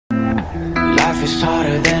Life is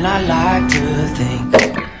harder than I like to think,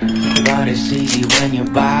 but it's easy when you're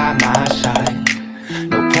by my side.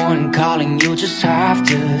 No point in calling, you just have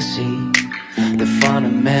to see the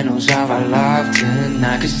fundamentals of our life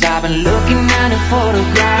tonight. Cause I've been looking at a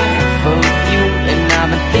photograph of you, and I've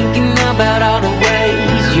been thinking about all the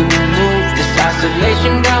ways you move. This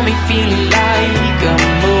isolation got me feeling like a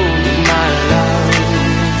movie, my love.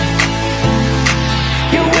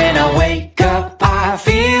 Yeah, when I wake up I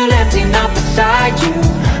feel empty, not beside you.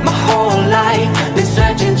 My whole life been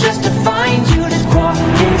searching just to find you. This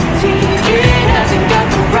quarantine, it hasn't got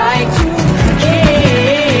the right to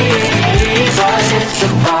keep us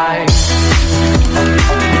apart.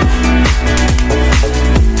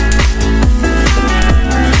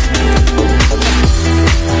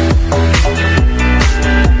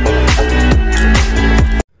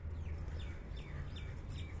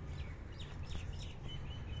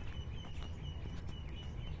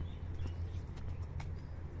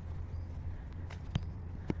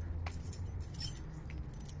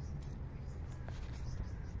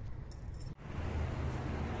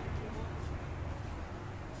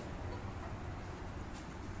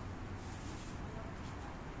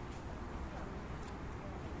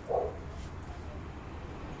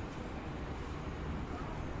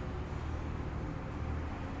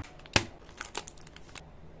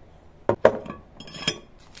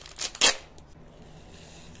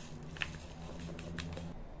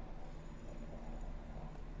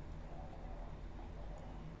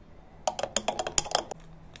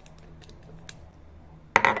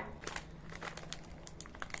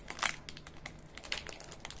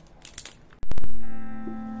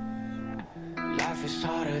 Life is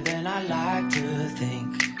harder than I like to think,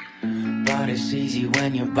 but it's easy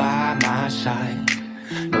when you're by my side.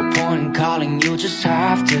 No point in calling, you just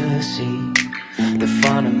have to see the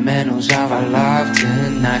fundamentals of our life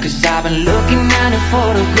tonight. Cause I've been looking at a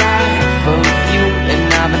photograph of you,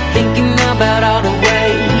 and I've been thinking about all the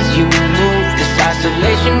ways you move. This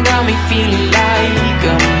isolation got me feeling like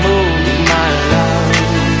a movie, my love.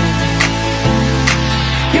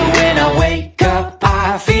 Yeah, when I wake up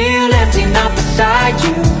I feel empty, not beside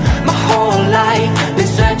you. My whole life been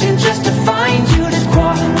searching just to find you. This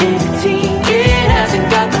quarantine, it hasn't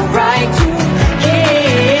got the right to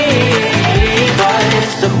keep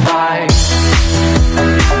us apart.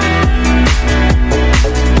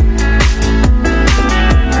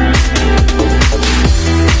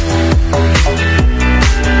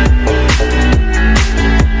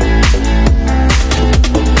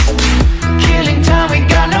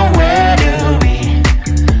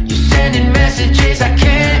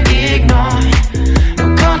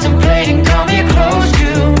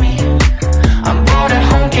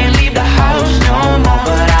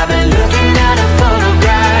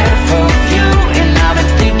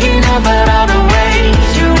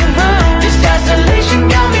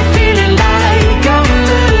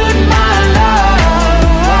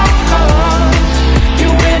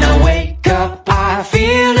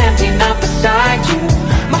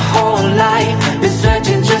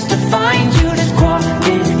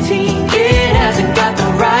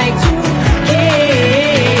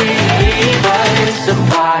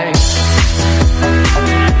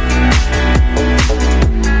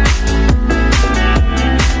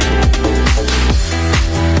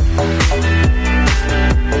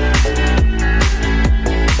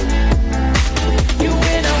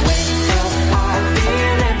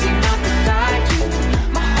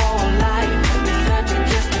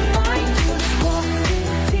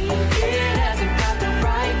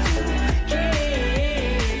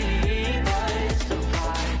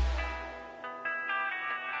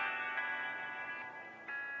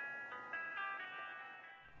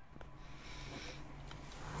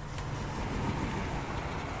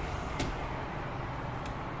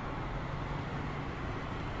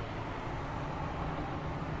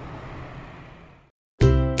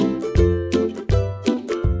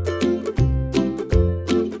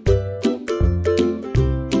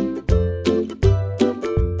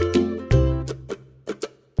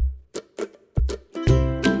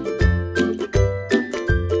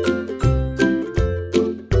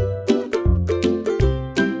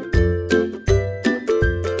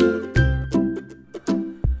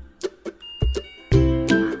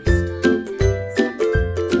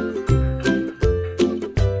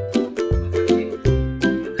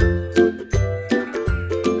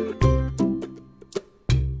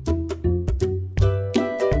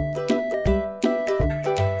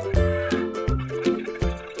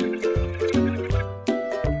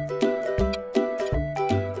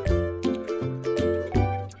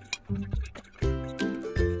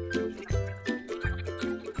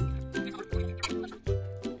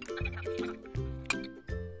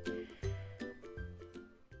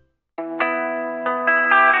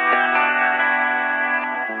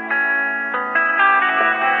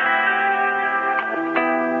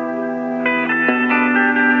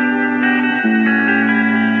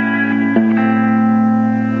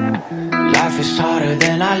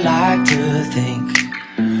 to think,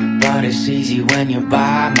 but it's easy when you're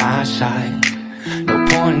by my side. No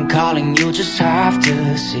point in calling, you just have to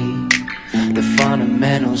see the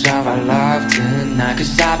fundamentals of our love tonight.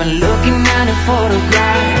 Cause I've been looking at a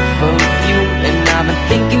photograph of you, and I've been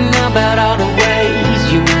thinking about all the ways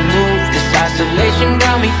you move. This isolation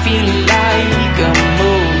got me feeling like a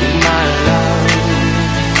move.